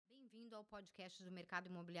ao podcast do Mercado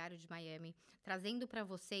Imobiliário de Miami, trazendo para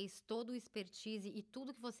vocês todo o expertise e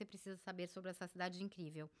tudo que você precisa saber sobre essa cidade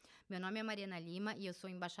incrível. Meu nome é Mariana Lima e eu sou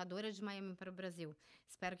embaixadora de Miami para o Brasil.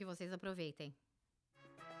 Espero que vocês aproveitem.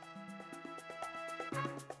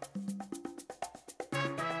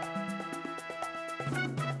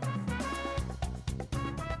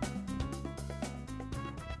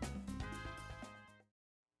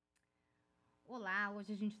 Olá,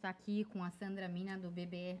 hoje a gente está aqui com a Sandra Mina do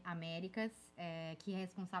BB Américas, que é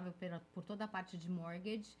responsável por toda a parte de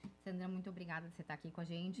mortgage. Sandra, muito obrigada por você estar aqui com a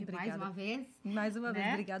gente mais uma vez. Mais uma vez,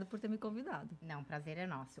 obrigada por ter me convidado. Não, prazer é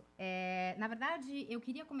nosso. Na verdade, eu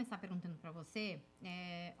queria começar perguntando para você,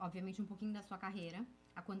 obviamente, um pouquinho da sua carreira,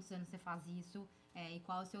 há quantos anos você faz isso e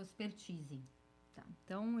qual é o seu expertise. Tá,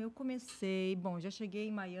 então eu comecei, já cheguei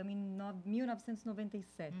em Miami em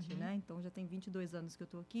 1997, né? Então já tem 22 anos que eu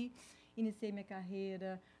estou aqui. Iniciei minha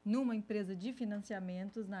carreira numa empresa de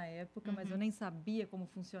financiamentos na época, mas eu nem sabia como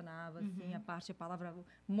funcionava, assim, a palavra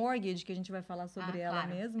mortgage, que a gente vai falar sobre ela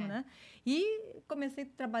mesmo, né? E comecei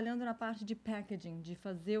trabalhando na parte de packaging, de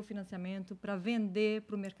fazer o financiamento para vender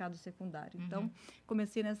para o mercado secundário. Então,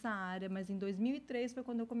 comecei nessa área, mas em 2003 foi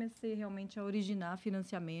quando eu comecei realmente a originar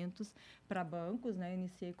financiamentos para bancos, né?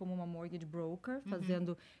 Iniciei como uma mortgage broker,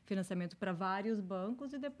 fazendo financiamento para vários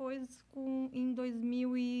bancos e depois, em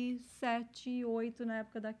 2007, 2008, na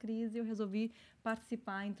época da crise, eu resolvi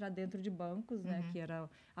participar, entrar dentro de bancos, né?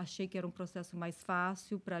 Achei que era um processo mais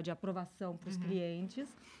fácil de aprovação para os clientes.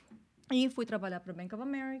 E fui trabalhar para a Bank of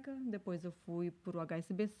America, depois eu fui para o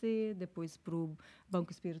HSBC, depois para o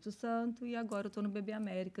Banco Espírito Santo e agora eu estou no BB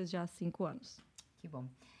Américas já há 5 anos. Que bom.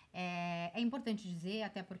 É importante dizer,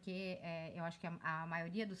 até porque eu acho que a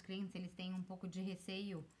maioria dos clientes eles têm um pouco de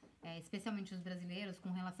receio, especialmente os brasileiros, com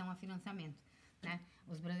relação a financiamento. Né?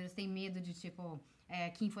 Os brasileiros têm medo de,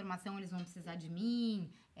 que informação eles vão precisar de mim,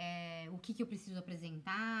 o que eu preciso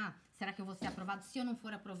apresentar, será que eu vou ser aprovado? Se eu não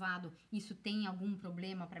for aprovado, isso tem algum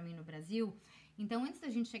problema para mim no Brasil? Então, antes da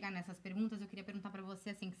gente chegar nessas perguntas, eu queria perguntar para você,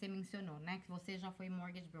 assim, que você mencionou, né? Que você já foi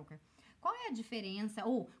mortgage broker. Qual é a diferença,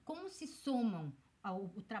 ou como se somam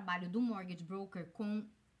o trabalho do mortgage broker com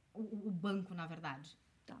o banco, na verdade?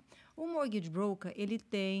 Tá. O mortgage broker,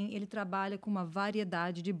 ele trabalha com uma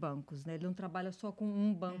variedade de bancos, né? Ele não trabalha só com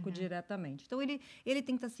um banco diretamente. Então, ele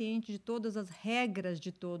tem que estar ciente de todas as regras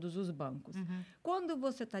de todos os bancos. Quando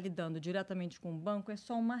você está lidando diretamente com um banco, é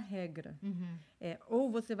só uma regra. Ou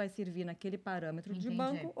você vai servir naquele parâmetro de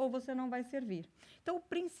banco, ou você não vai servir. Então,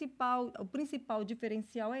 o principal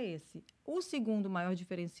diferencial é esse. O segundo maior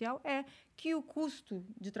diferencial é que o custo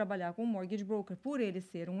de trabalhar com o mortgage broker, por ele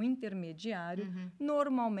ser um intermediário,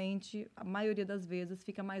 normalmente, a maioria das vezes,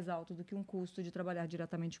 fica mais alto do que um custo de trabalhar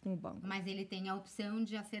diretamente com o banco. Mas ele tem a opção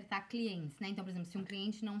de acertar clientes, né? Então, por exemplo, se um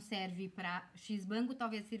cliente não serve para X banco,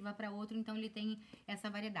 talvez sirva para outro, então ele tem essa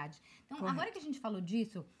variedade. Então, correto. Agora que a gente falou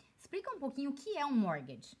disso, explica um pouquinho o que é um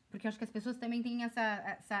mortgage. Porque eu acho que as pessoas também têm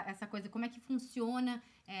essa coisa, como é que funciona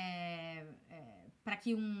para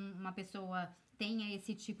que uma pessoa tenha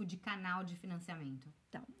esse tipo de canal de financiamento.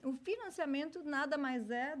 Então, o financiamento nada mais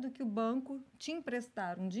é do que o banco te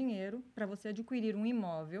emprestar um dinheiro para você adquirir um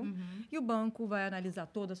imóvel e o banco vai analisar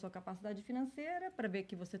toda a sua capacidade financeira para ver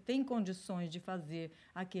que você tem condições de fazer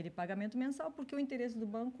aquele pagamento mensal, porque o interesse do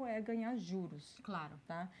banco é ganhar juros. Claro.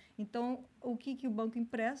 Tá? Então, o que o banco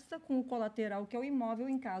empresta com o colateral, que é o imóvel,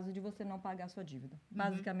 em caso de você não pagar a sua dívida.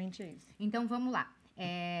 Basicamente é isso. Então, vamos lá.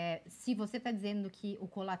 Se você está dizendo que o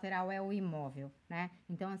colateral é o imóvel, né?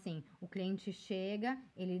 Então, assim, o cliente chega,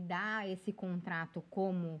 ele dá esse contrato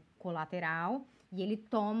como colateral e ele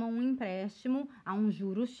toma um empréstimo a um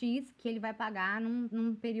juro X que ele vai pagar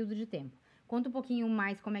num período de tempo. Conta um pouquinho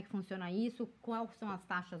mais como é que funciona isso, quais são as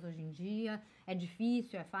taxas hoje em dia, é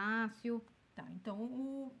difícil, é fácil? Tá, então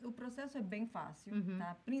o processo é bem fácil,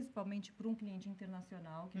 tá? Principalmente para um cliente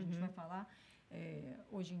internacional, que a gente vai falar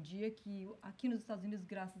hoje em dia, que aqui nos Estados Unidos,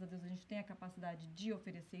 graças a Deus, a gente tem a capacidade de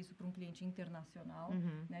oferecer isso para um cliente internacional,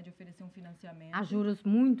 né? De oferecer um financiamento. A juros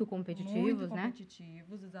muito competitivos, muito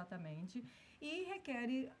competitivos, exatamente. E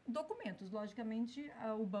requer documentos. Logicamente,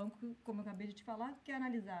 o banco, como eu acabei de te falar, quer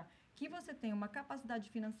analisar que você tem uma capacidade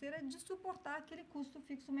financeira de suportar aquele custo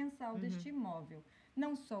fixo mensal deste imóvel.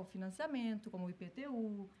 Não só o financiamento, como o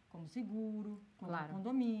IPTU, como o seguro, como o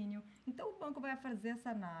condomínio. Então, o banco vai fazer essa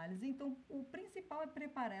análise. Então, o principal é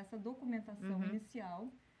preparar essa documentação inicial,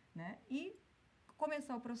 né? E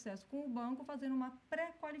começar o processo com o banco fazendo uma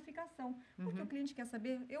pré-qualificação. Porque o cliente quer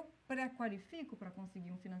saber, eu pré-qualifico para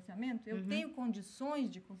conseguir um financiamento? Eu tenho condições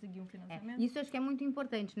de conseguir um financiamento? Isso eu acho que é muito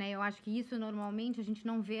importante, né? Eu acho que isso, normalmente, a gente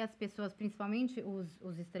não vê as pessoas, principalmente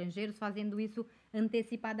os estrangeiros, fazendo isso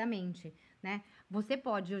antecipadamente. né? Você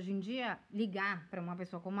pode, hoje em dia, ligar para uma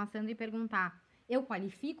pessoa como a Sandra e perguntar: eu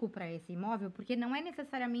qualifico para esse imóvel? Porque não é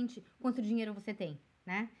necessariamente quanto dinheiro você tem,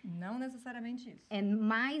 né? Não necessariamente isso. É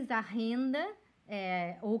mais a renda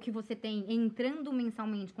ou que você tem entrando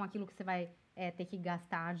mensalmente com aquilo que você vai ter que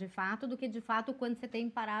gastar de fato, do que de fato quando você tem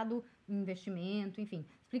parado em investimento, enfim.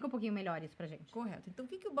 Explica um pouquinho melhor isso pra gente. Correto. Então, o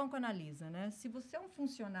que o banco analisa, né? Se você é um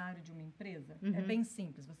funcionário de uma empresa, é bem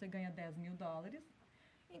simples. Você ganha $10.000,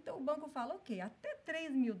 então o banco fala, ok, até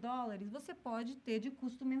 $3.000 você pode ter de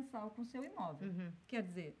custo mensal com o seu imóvel. Quer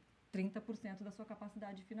dizer, 30% da sua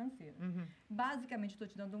capacidade financeira. Basicamente, estou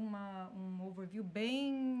te dando um overview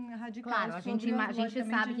bem radical. Claro, a gente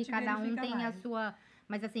sabe que cada um tem a sua...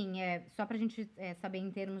 Mas assim, só para a gente saber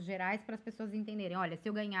em termos gerais, para as pessoas entenderem. Olha, se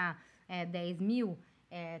eu ganhar 10 mil,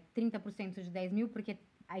 30% de 10 mil, porque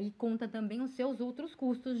aí conta também os seus outros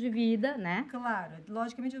custos de vida, né? Claro,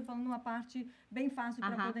 logicamente eu estou falando uma parte bem fácil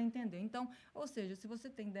para poder entender. Então, ou seja, se você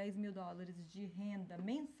tem $10.000 de renda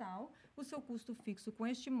mensal, o seu custo fixo com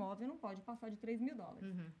este imóvel não pode passar de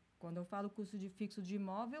 $3.000. Quando eu falo custo de fixo de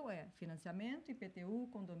imóvel, é financiamento, IPTU,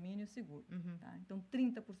 condomínio, seguro. Tá? Então,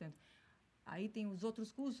 30%. Aí tem os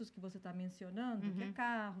outros custos que você está mencionando, que é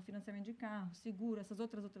carro, financiamento de carro, seguro, essas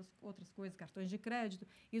outras coisas, cartões de crédito,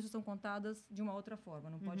 isso são contadas de uma outra forma,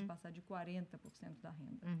 não pode passar de 40% da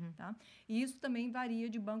renda. Tá? E isso também varia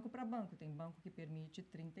de banco para banco. Tem banco que permite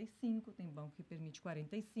 35%, tem banco que permite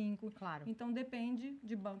 45%. Claro. Então, depende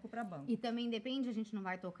de banco para banco. E também depende, a gente não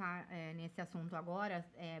vai tocar nesse assunto agora,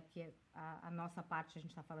 porque a nossa parte, a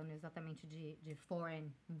gente está falando exatamente de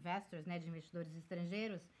foreign investors, né, de investidores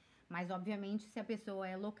estrangeiros. Mas, obviamente, se a pessoa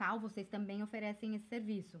é local, vocês também oferecem esse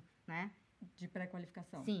serviço, né? De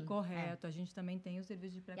pré-qualificação. Sim. Correto. A gente também tem o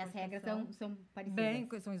serviço de pré-qualificação. E as regras são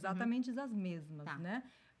parecidas. São exatamente as mesmas, né?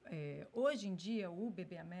 Hoje em dia, o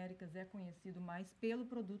BB Américas é conhecido mais pelo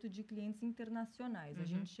produto de clientes internacionais. A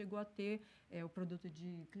gente chegou a ter o produto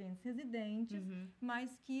de clientes residentes,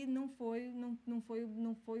 mas que não foi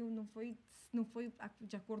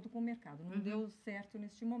de acordo com o mercado. Não deu certo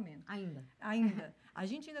neste momento. Ainda. A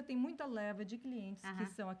gente ainda tem muita leva de clientes que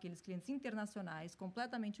são aqueles clientes internacionais,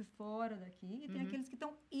 completamente fora daqui, e tem aqueles que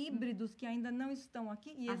estão híbridos, que ainda não estão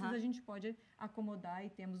aqui, e esses a gente pode acomodar e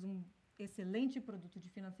temos um excelente produto de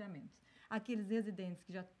financiamentos. Aqueles residentes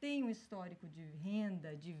que já têm um histórico de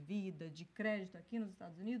renda, de vida, de crédito aqui nos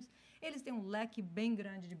Estados Unidos, eles têm um leque bem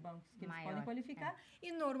grande de bancos que eles podem qualificar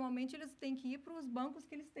e normalmente eles têm que ir para os bancos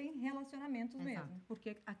que eles têm relacionamentos mesmo,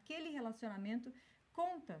 porque aquele relacionamento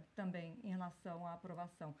conta também em relação à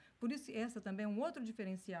aprovação. Por isso, essa também é um outro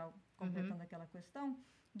diferencial, completando aquela questão,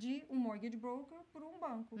 de um mortgage broker por um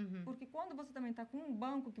banco. Porque quando você também está com um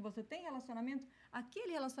banco que você tem relacionamento,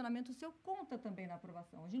 aquele relacionamento seu conta também na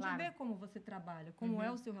aprovação. A gente vê como você trabalha, como é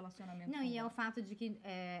o seu relacionamento. Não, e é o fato de que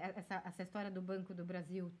essa história do Banco do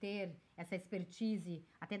Brasil ter essa expertise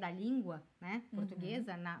até da língua, né,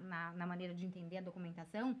 portuguesa, na maneira de entender a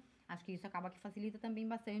documentação, acho que isso acaba que facilita também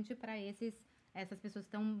bastante para essas pessoas que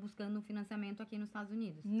estão buscando um financiamento aqui nos Estados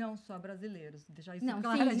Unidos. Não só brasileiros. Deixar isso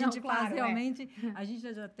claro, a gente faz realmente... A gente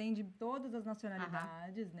já atende todas as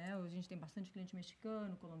nacionalidades, né? A gente tem bastante cliente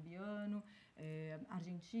mexicano, colombiano,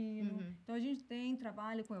 argentino. Então, a gente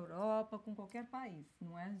trabalha com a Europa, com qualquer país.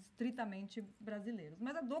 Não é estritamente brasileiros.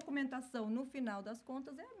 Mas a documentação, no final das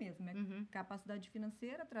contas, é a mesma. É capacidade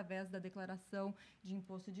financeira, através da declaração de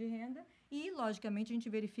imposto de renda. E, logicamente, a gente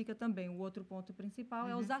verifica também, o outro ponto principal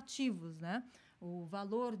é os ativos, né? O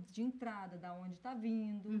valor de entrada, da onde está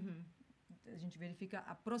vindo. A gente verifica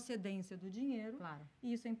a procedência do dinheiro. Claro.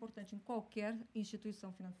 E isso é importante em qualquer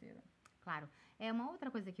instituição financeira. Claro. Uma outra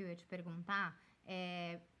coisa que eu ia te perguntar,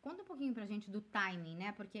 conta um pouquinho pra gente do timing,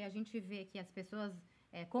 né? Porque a gente vê que as pessoas,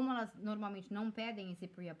 como elas normalmente não pedem esse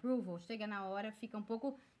pre-approval, chega na hora, fica um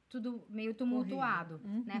pouco tudo meio tumultuado,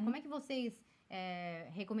 né? Como é que vocês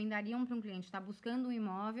recomendariam para um cliente estar buscando um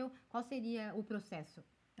imóvel? Qual seria o processo?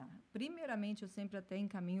 Tá. Primeiramente, eu sempre até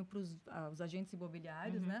encaminho para os agentes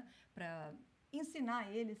imobiliários, né? Para ensinar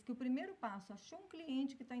eles que o primeiro passo, achou um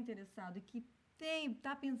cliente que está interessado e que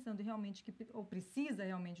está pensando realmente ou precisa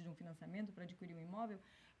realmente de um financiamento para adquirir um imóvel,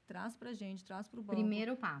 traz para a gente, traz para o banco.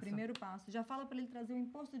 Primeiro passo. Já fala para ele trazer o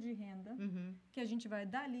imposto de renda, que a gente vai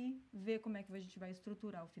dali ver como é que a gente vai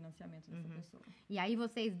estruturar o financiamento dessa pessoa. E aí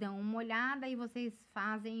vocês dão uma olhada e vocês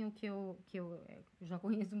fazem o que eu já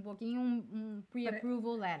conheço um pouquinho, um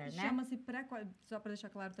pre-approval letter, né? Chama-se, só para deixar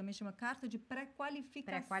claro também, chama carta de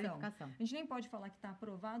pré-qualificação. A gente nem pode falar que está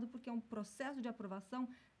aprovado, porque é um processo de aprovação,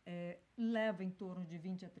 leva em torno de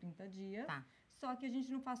 20 a 30 dias. Tá. Só que a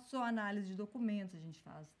gente não faz só análise de documentos, a gente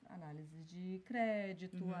faz análise de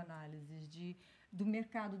crédito, análises de do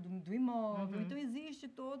mercado do imóvel. Então, existe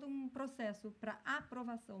todo um processo para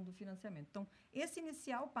aprovação do financiamento. Então, esse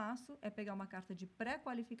inicial passo é pegar uma carta de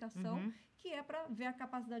pré-qualificação, que é para ver a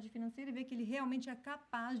capacidade financeira e ver que ele realmente é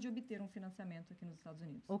capaz de obter um financiamento aqui nos Estados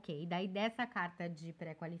Unidos. Ok, e daí dessa carta de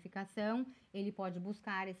pré-qualificação, ele pode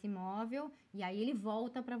buscar esse imóvel e aí ele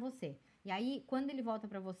volta para você. E aí, quando ele volta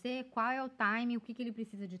para você, qual é o time, o que ele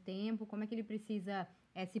precisa de tempo, como é que ele precisa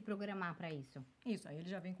se programar para isso? Isso, aí ele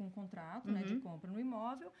já vem com um contrato, né, de compra no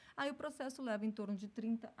imóvel, aí o processo leva em torno de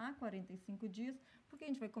 30 a 45 dias, porque a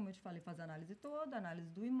gente vai, como eu te falei, fazer a análise toda, a análise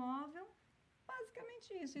do imóvel,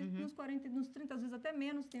 basicamente isso. E nos 30, às vezes até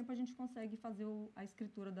menos tempo, a gente consegue fazer a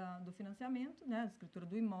escritura do financiamento, né, a escritura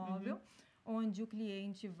do imóvel, onde o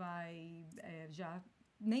cliente vai já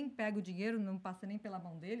nem pega o dinheiro, não passa nem pela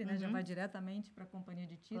mão dele, né? Já vai diretamente para a companhia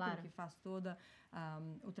de título, que faz todo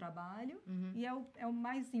o trabalho. E é o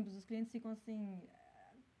mais simples. Os clientes ficam assim,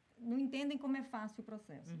 não entendem como é fácil o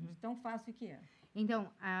processo, de tão fácil que é.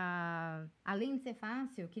 Então, além de ser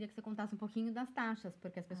fácil, eu queria que você contasse um pouquinho das taxas,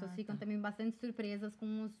 porque as pessoas ficam também bastante surpresas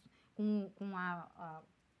com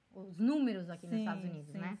os números aqui nos Estados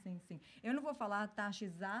Unidos, né? Sim. Eu não vou falar a taxa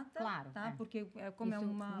exata, tá? Porque como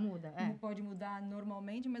isso muda, pode mudar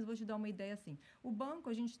normalmente, mas vou te dar uma ideia assim. O banco,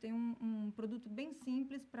 a gente tem um produto bem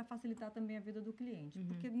simples para facilitar também a vida do cliente.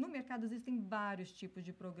 Porque no mercado existem vários tipos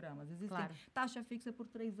de programas. Existem taxa fixa por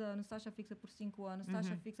 3 anos, taxa fixa por 5 anos,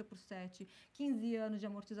 taxa fixa por 7, 15 anos de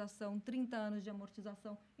amortização, 30 anos de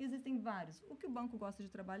amortização. Existem vários. O que o banco gosta de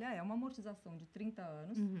trabalhar é uma amortização de 30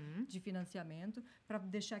 anos de financiamento para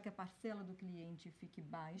deixar que a parcela do cliente fique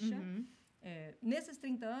baixa. Nesses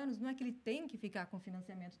 30 anos, não é que ele tem que ficar com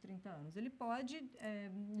financiamento 30 anos. Ele pode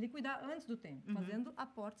liquidar antes do tempo, fazendo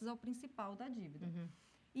aportes ao principal da dívida.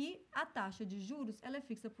 E a taxa de juros, ela é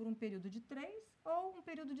fixa por um período de 3 ou um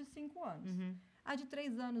período de 5 anos. A de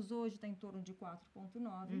 3 anos hoje está em torno de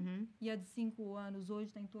 4,9 e a de 5 anos hoje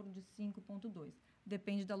está em torno de 5,2.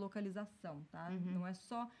 Depende da localização, tá? Não é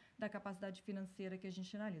só da capacidade financeira que a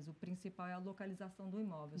gente analisa. O principal é a localização do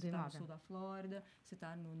imóvel. Se está no sul da Flórida, se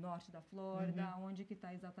está no norte da Flórida, onde que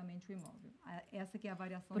está exatamente o imóvel. Essa que é a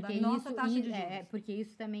variação da nossa taxa de juros. Porque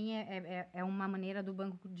isso também é uma maneira do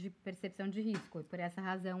banco de percepção de risco. E por essa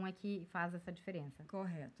razão é que faz essa diferença.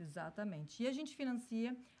 Correto, exatamente. E a gente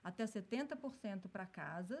financia até 70% para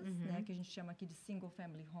casas, né, que a gente chama aqui de single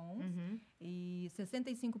family homes, e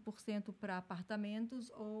 65% para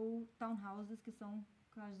apartamentos ou townhouses, que são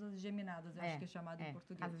casas geminadas, eu acho que é chamado em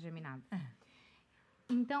português. Casas geminadas.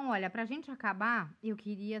 Então, olha, pra gente acabar, eu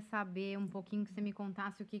queria saber um pouquinho, que você me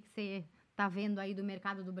contasse o que você tá vendo aí do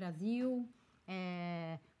mercado do Brasil,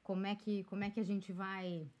 como é que a gente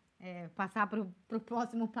vai passar pro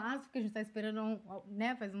próximo passo, porque a gente tá esperando,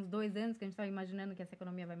 né, faz uns 2 anos que a gente tá imaginando que essa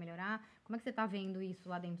economia vai melhorar. Como é que você tá vendo isso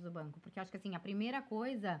lá dentro do banco? Porque eu acho que, assim, a primeira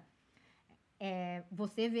coisa...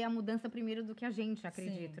 você vê a mudança primeiro do que a gente,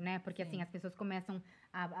 acredito, né? Porque, assim, as pessoas começam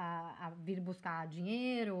a vir buscar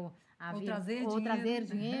dinheiro, trazer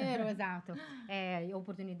dinheiro, exato.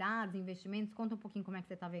 Oportunidades, investimentos. Conta um pouquinho como é que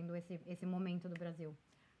você está vendo esse momento do Brasil.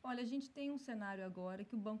 Olha, a gente tem um cenário agora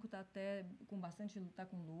que o banco está até tá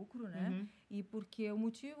com lucro, né? E porque o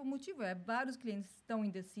motivo é vários clientes estão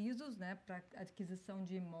indecisos, né, para aquisição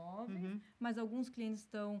de imóveis, mas alguns clientes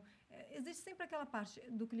estão... existe sempre aquela parte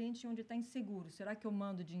do cliente onde está inseguro. Será que eu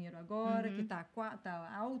mando dinheiro agora, que está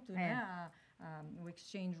alto, né, o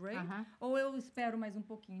exchange rate, ou eu espero mais um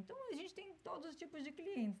pouquinho? Então, a gente tem todos os tipos de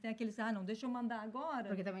clientes. Tem aqueles, não, deixa eu mandar agora.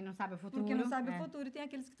 Porque também não sabe o futuro. Porque não sabe o futuro. E tem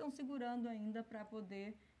aqueles que estão segurando ainda para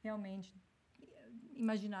poder realmente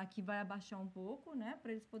imaginar que vai abaixar um pouco, né,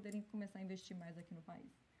 para eles poderem começar a investir mais aqui no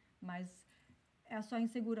país. Mas é só a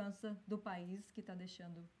insegurança do país que está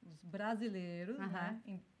deixando os brasileiros, né,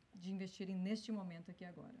 de investirem neste momento aqui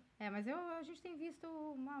agora. Mas a gente tem visto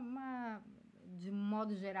de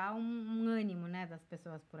modo geral, um ânimo, né, das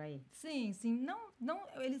pessoas por aí. Sim. Não,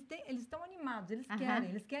 eles estão animados, eles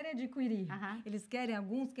querem adquirir.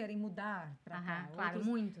 Alguns querem mudar para cá. Claro, outros,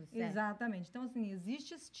 muitos. Exatamente. Então, assim,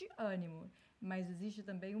 existe este ânimo, mas existe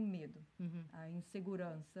também o medo, a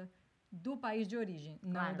insegurança do país de origem,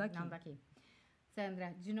 não daqui.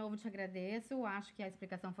 Sandra, de novo te agradeço, acho que a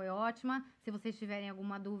explicação foi ótima. Se vocês tiverem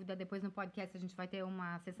alguma dúvida, depois no podcast a gente vai ter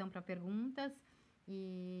uma sessão para perguntas.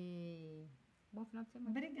 E bom final de semana.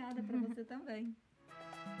 Obrigada para você também.